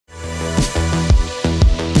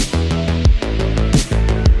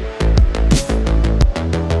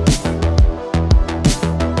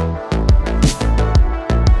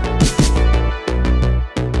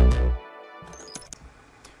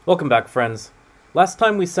Welcome back, friends. Last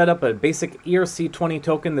time we set up a basic ERC20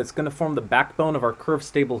 token that's going to form the backbone of our Curve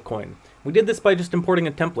stablecoin. We did this by just importing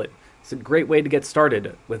a template. It's a great way to get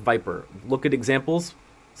started with Vyper. Look at examples,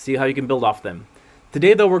 see how you can build off them.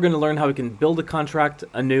 Today, though, we're going to learn how we can build a contract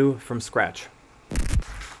anew from scratch.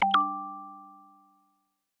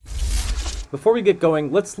 Before we get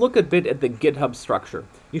going, let's look a bit at the GitHub structure.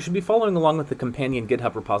 You should be following along with the companion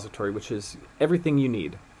GitHub repository, which is everything you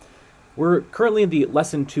need. We're currently in the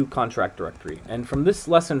Lesson 2 contract directory, and from this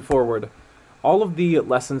lesson forward, all of the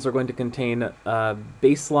lessons are going to contain a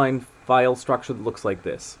baseline file structure that looks like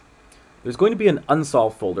this. There's going to be an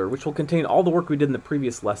unsolved folder, which will contain all the work we did in the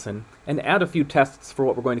previous lesson, and add a few tests for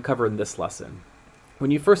what we're going to cover in this lesson.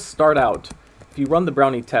 When you first start out, if you run the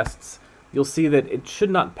Brownie tests, you'll see that it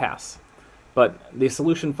should not pass. But the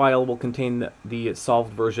solution file will contain the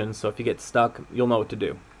solved version, so if you get stuck, you'll know what to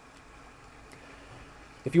do.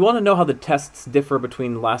 If you want to know how the tests differ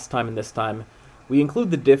between last time and this time, we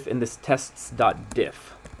include the diff in this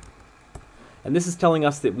tests.diff. And this is telling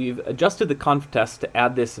us that we've adjusted the conf test to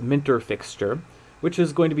add this minter fixture, which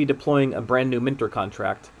is going to be deploying a brand new minter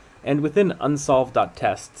contract. And within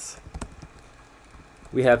unsolved.tests,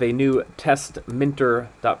 we have a new test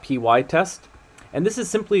minter.py test. And this is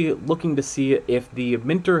simply looking to see if the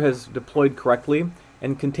minter has deployed correctly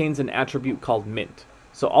and contains an attribute called mint.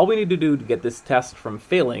 So all we need to do to get this test from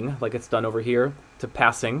failing, like it's done over here, to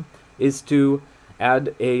passing, is to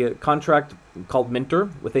add a contract called minter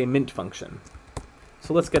with a mint function.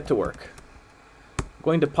 So let's get to work. I'm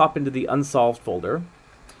going to pop into the unsolved folder.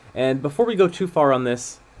 And before we go too far on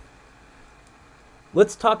this,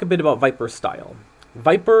 let's talk a bit about Vyper style.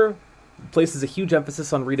 Vyper places a huge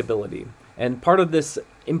emphasis on readability, and part of this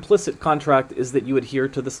implicit contract is that you adhere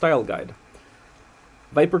to the style guide.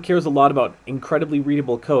 Vyper cares a lot about incredibly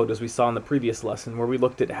readable code, as we saw in the previous lesson, where we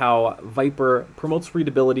looked at how Vyper promotes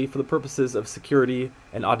readability for the purposes of security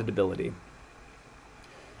and auditability.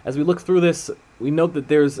 As we look through this, we note that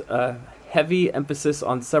there's a heavy emphasis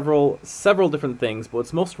on several different things, but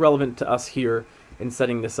what's most relevant to us here in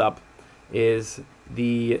setting this up is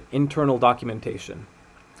the internal documentation.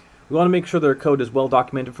 We want to make sure that our code is well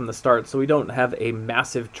documented from the start, so we don't have a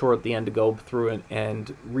massive chore at the end to go through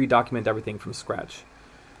and redocument everything from scratch.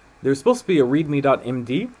 There's supposed to be a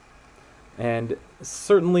README.md, and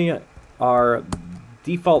certainly our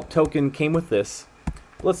default token came with this.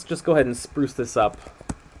 Let's just go ahead and spruce this up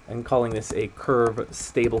and calling this a Curve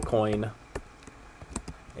stablecoin,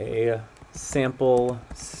 a sample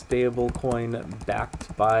stablecoin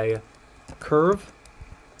backed by Curve.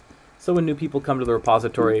 So when new people come to the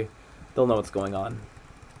repository, they'll know what's going on.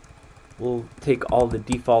 We'll take all the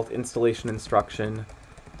default installation instruction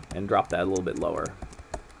and drop that a little bit lower.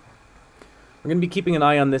 We're going to be keeping an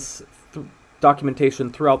eye on this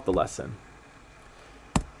documentation throughout the lesson.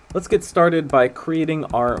 Let's get started by creating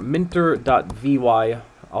our minter.vy.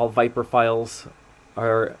 All Vyper files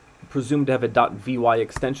are presumed to have a .vy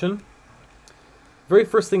extension. Very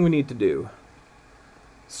first thing we need to do,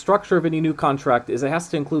 structure of any new contract, is it has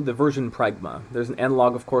to include the version PRAGMA. There's an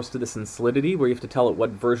analog, of course, to this in Solidity, where you have to tell it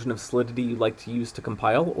what version of Solidity you'd like to use to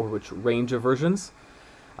compile, or which range of versions.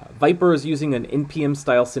 Vyper is using an npm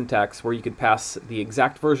style syntax where you could pass the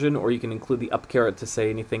exact version, or you can include the up carat to say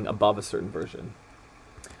anything above a certain version.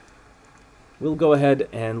 We'll go ahead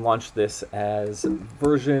and launch this as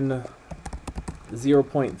version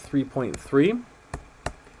 0.3.3.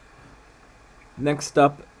 Next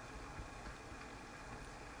up,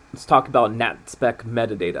 let's talk about NatSpec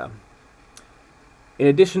metadata. In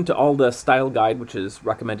addition to all the style guide, which is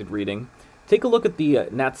recommended reading, take a look at the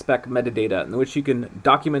NatSpec metadata, in which you can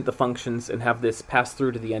document the functions and have this pass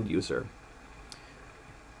through to the end user.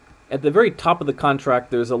 At the very top of the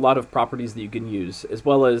contract, there's a lot of properties that you can use, as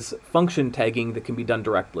well as function tagging that can be done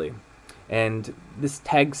directly. And this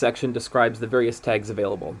tag section describes the various tags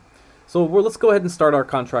available. So let's go ahead and start our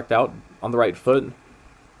contract out on the right foot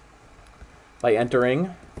by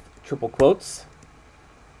entering triple quotes,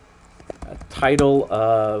 a title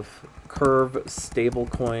of Curve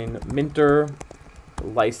stablecoin minter, the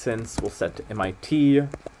license we'll set to MIT,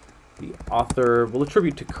 the author we'll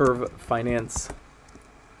attribute to Curve Finance.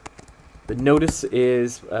 The notice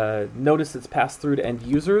is notice that's passed through to end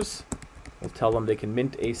users. We'll tell them they can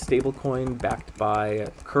mint a stablecoin backed by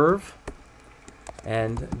Curve.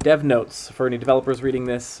 And dev notes, for any developers reading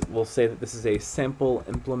this, will say that this is a sample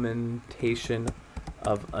implementation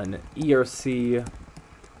of an ERC20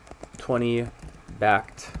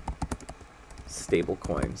 backed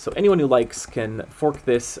stablecoin. So anyone who likes can fork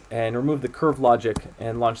this and remove the Curve logic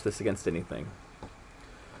and launch this against anything.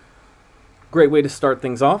 Great way to start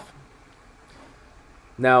things off.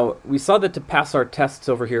 Now, we saw that to pass our tests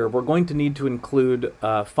over here, we're going to need to include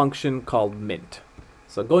a function called mint.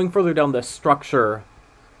 So going further down the structure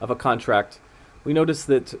of a contract, we notice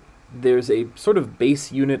that there's a sort of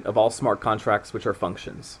base unit of all smart contracts, which are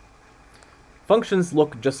functions. Functions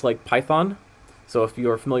look just like Python. So if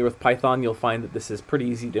you're familiar with Python, you'll find that this is pretty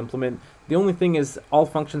easy to implement. The only thing is all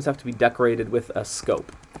functions have to be decorated with a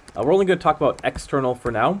scope. We're only going to talk about external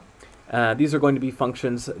for now. These are going to be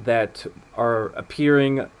functions that are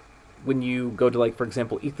appearing when you go to, like, for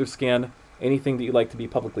example, Etherscan, anything that you like to be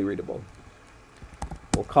publicly readable.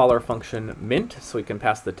 We'll call our function mint so we can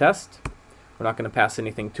pass the test. We're not going to pass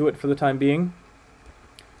anything to it for the time being.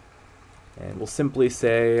 And we'll simply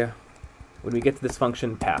say, when we get to this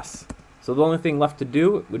function, pass. So the only thing left to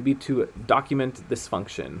do would be to document this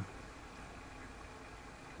function.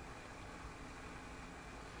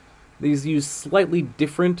 These use slightly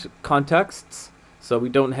different contexts. So we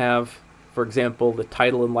don't have, for example, the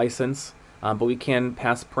title and license, but we can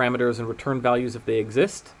pass parameters and return values if they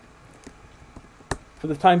exist. For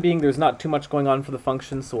the time being, there's not too much going on for the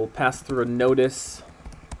function, so we'll pass through a notice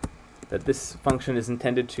that this function is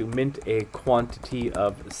intended to mint a quantity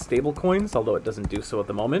of stablecoins, although it doesn't do so at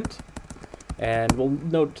the moment. And we'll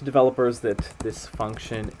note to developers that this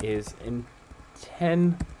function is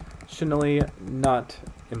intentionally not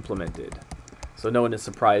implemented. So no one is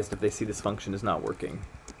surprised if they see this function is not working.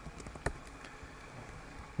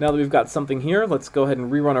 Now that we've got something here, let's go ahead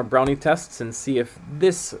and rerun our brownie tests and see if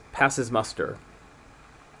this passes muster.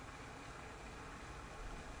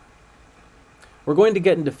 We're going to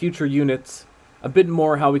get into future units a bit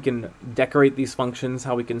more how we can decorate these functions,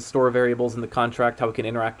 how we can store variables in the contract, how we can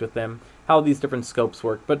interact with them, how these different scopes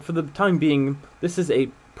work. But for the time being, this is a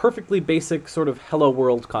perfectly basic sort of hello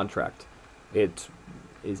world contract. It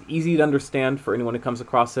is easy to understand for anyone who comes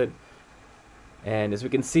across it. And as we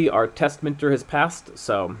can see, our test minter has passed,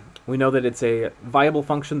 so we know that it's a viable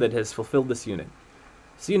function that has fulfilled this unit.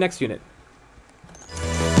 See you next unit.